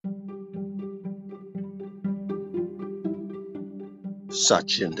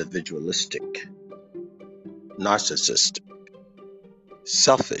Such individualistic, narcissistic,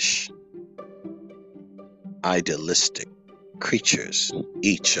 selfish, idealistic creatures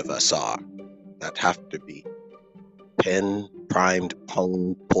each of us are, that have to be pen, primed,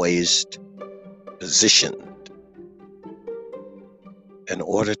 honed, poised, positioned in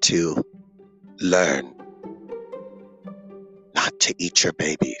order to learn not to eat your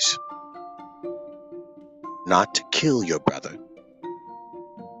babies, not to kill your brother,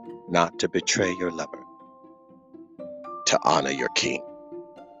 not to betray your lover, to honor your king,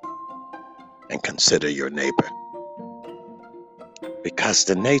 and consider your neighbor. Because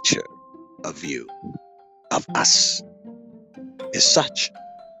the nature of you, of us, is such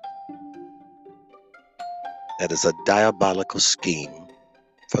that is a diabolical scheme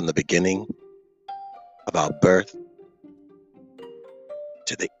from the beginning of our birth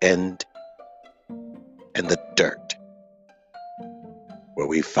to the end in the dirt, where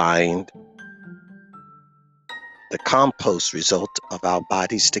we find the compost result of our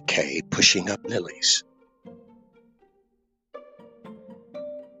body's decay pushing up lilies.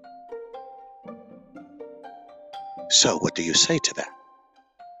 So what do you say to that?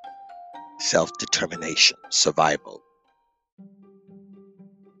 Self-determination, survival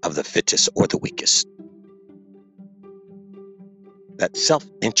of the fittest or the weakest. That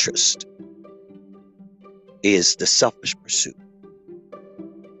self-interest is the selfish pursuit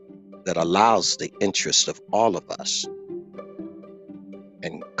that allows the interest of all of us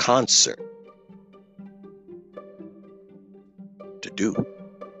in concert to do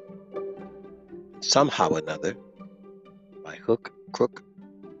somehow or another, by hook, crook,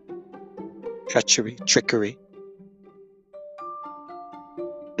 treachery, trickery,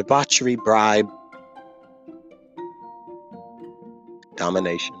 debauchery, bribe,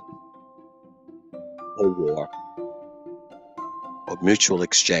 domination, or war, or mutual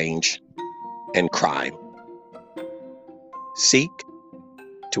exchange and crime, seek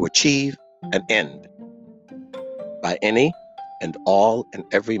to achieve an end by any and all and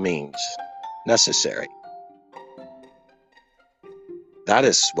every means necessary. That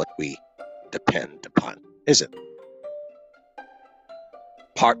is what we depend upon, isn't it?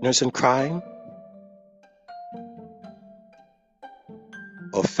 Partners in crime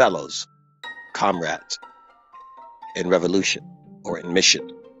or fellows, comrades in revolution or in mission,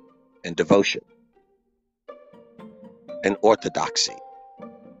 in devotion, in orthodoxy.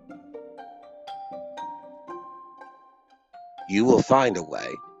 You will find a way,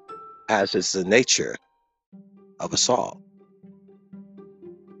 as is the nature of us all,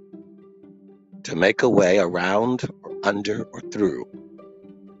 to make a way around or under or through,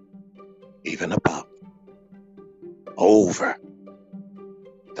 even above, over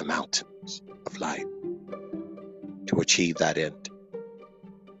the mountains of life, to achieve that end.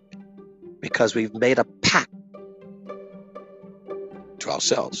 Because we've made a pact to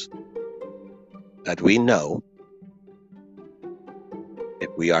ourselves that we know if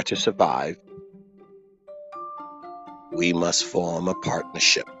we are to survive, we must form a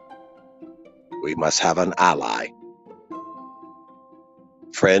partnership. We must have an ally,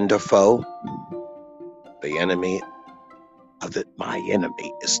 friend or foe. The enemy of my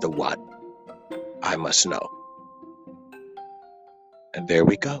enemy is the one I must know. And there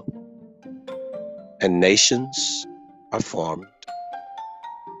we go. And nations are formed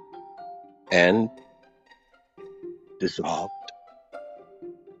and dissolved.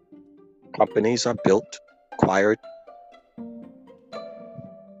 Companies are built, acquired,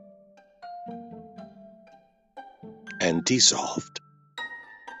 and dissolved.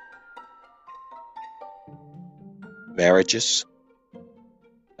 Marriages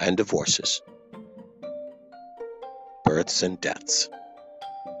and divorces, births and deaths.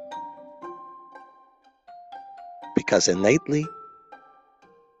 Because innately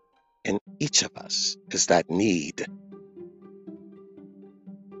in each of us is that need,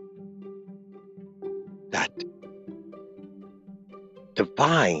 that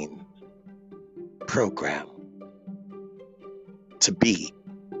divine program to be,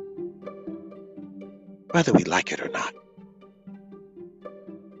 whether we like it or not.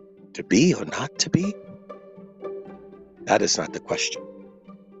 To be or not to be, that is not the question.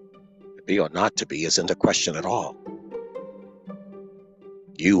 To be or not to be isn't a question at all.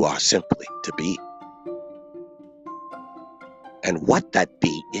 You are simply to be. And what that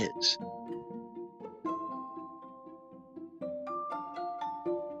be is,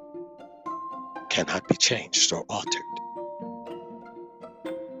 cannot be changed or altered.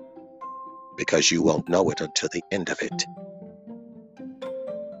 Because you won't know it until the end of it.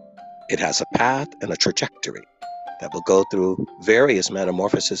 It has a path and a trajectory that will go through various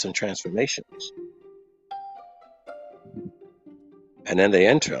metamorphoses and transformations. And in the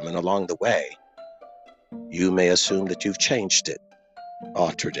interim and along the way, you may assume that you've changed it,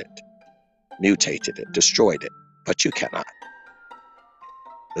 altered it, mutated it, destroyed it, but you cannot.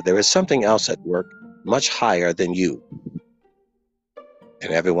 That there is something else at work much higher than you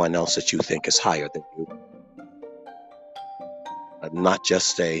and everyone else that you think is higher than you. Not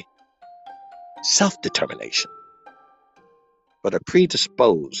just a self-determination, but a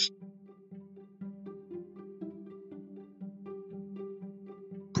predisposed,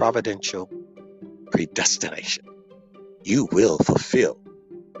 providential predestination. You will fulfill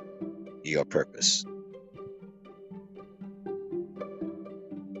your purpose.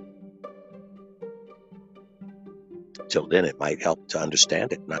 Till then, it might help to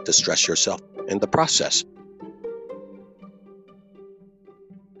understand it, not to stress yourself in the process.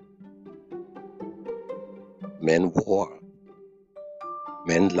 Men war,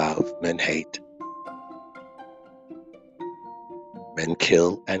 men love, men hate, men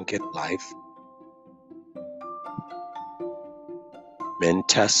kill and give life, men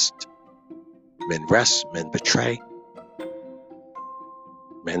test, men rest, men betray,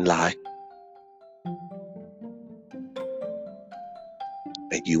 men lie.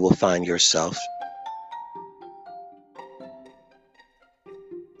 And you will find yourself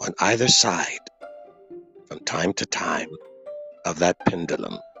on either side from time to time of that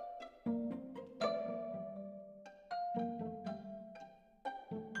pendulum.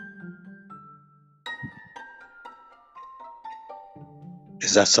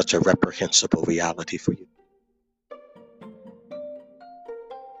 Is that such a reprehensible reality for you?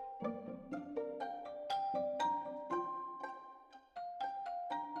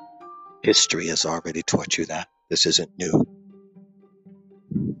 History has already taught you that. This isn't new.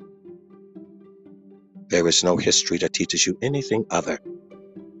 There is no history that teaches you anything other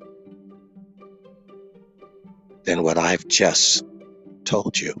than what I've just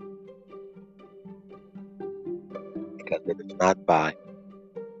told you. Because it is not by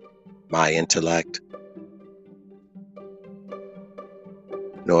my intellect,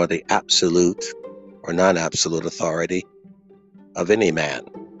 nor the absolute or non-absolute authority of any man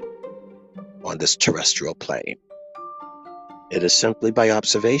on this terrestrial plane. It is simply by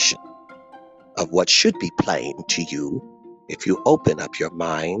observation of what should be plain to you if you open up your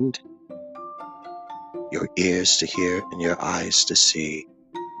mind, your ears to hear, and your eyes to see,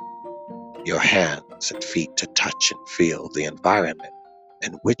 your hands and feet to touch and feel the environment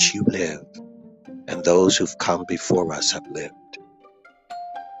in which you live and those who've come before us have lived.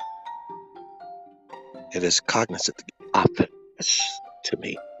 It is cognizantly obvious to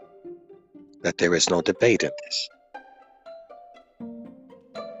me that there is no debate in this.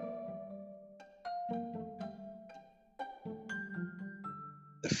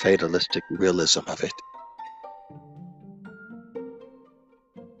 The fatalistic realism of it,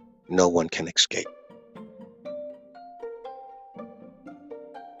 no one can escape.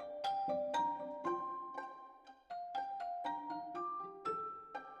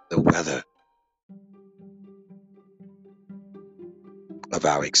 The weather of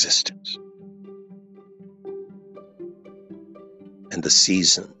our existence and the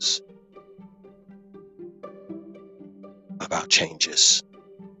seasons of our changes,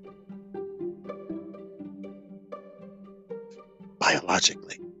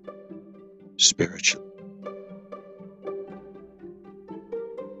 biologically, spiritually,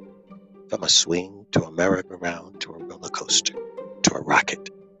 from a swing to a merry-go-round to a roller coaster to a rocket.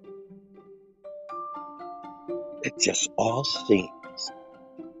 It just all seems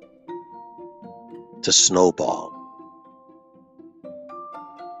to snowball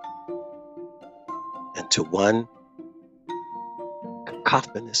into one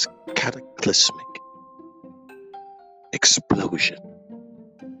cacophonous, cataclysmic explosion.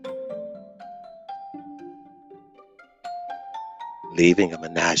 Leaving a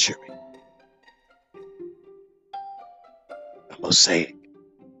menagerie, a mosaic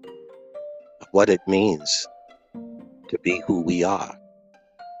of what it means to be who we are,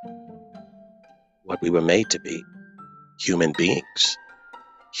 what we were made to be, human beings,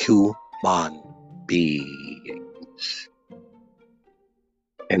 human beings,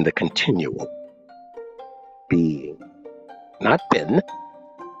 in the continual being, not been,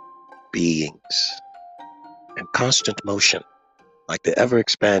 beings, in constant motion, like the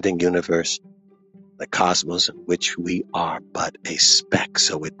ever-expanding universe, the cosmos in which we are but a speck,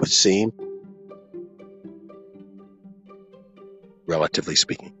 so it would seem, relatively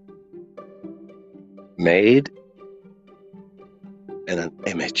speaking, made in an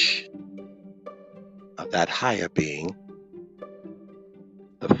image of that higher being,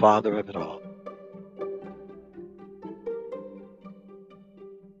 the Father of it all.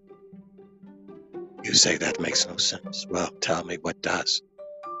 You say that makes no sense. Well, tell me what does.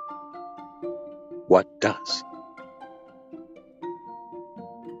 What does?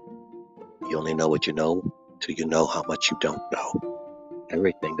 You only know what you know till you know how much you don't know.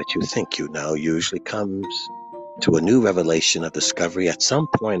 Everything that you think you know usually comes to a new revelation of discovery at some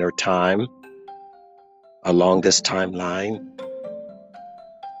point or time along this timeline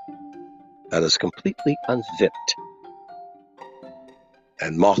that is completely unzipped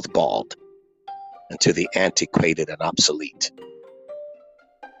and mothballed into the antiquated and obsolete.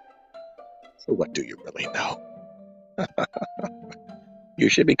 So what do you really know? You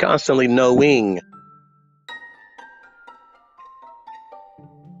should be constantly knowing.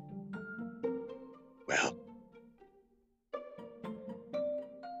 Well,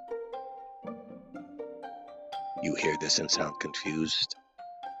 you hear this and sound confused.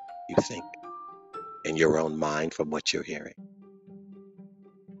 You think in your own mind from what you're hearing.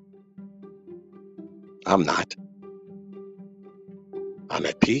 I'm not. I'm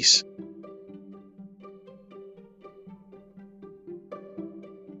at peace.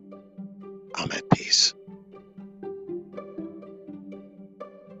 I'm at peace.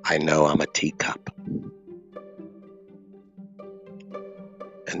 I know I'm a teacup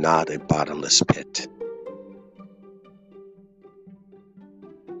and not a bottomless pit.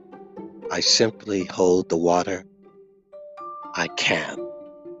 I simply hold the water I can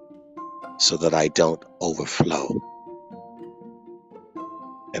so that I don't overflow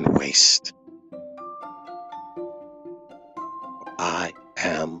and waste. I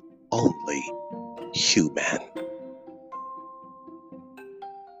am only human.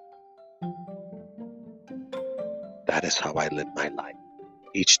 That is how I live my life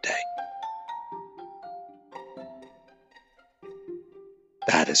each day.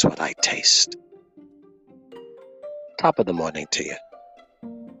 That is what I taste. Top of the morning to you.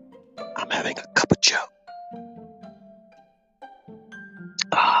 I'm having a cup of joe.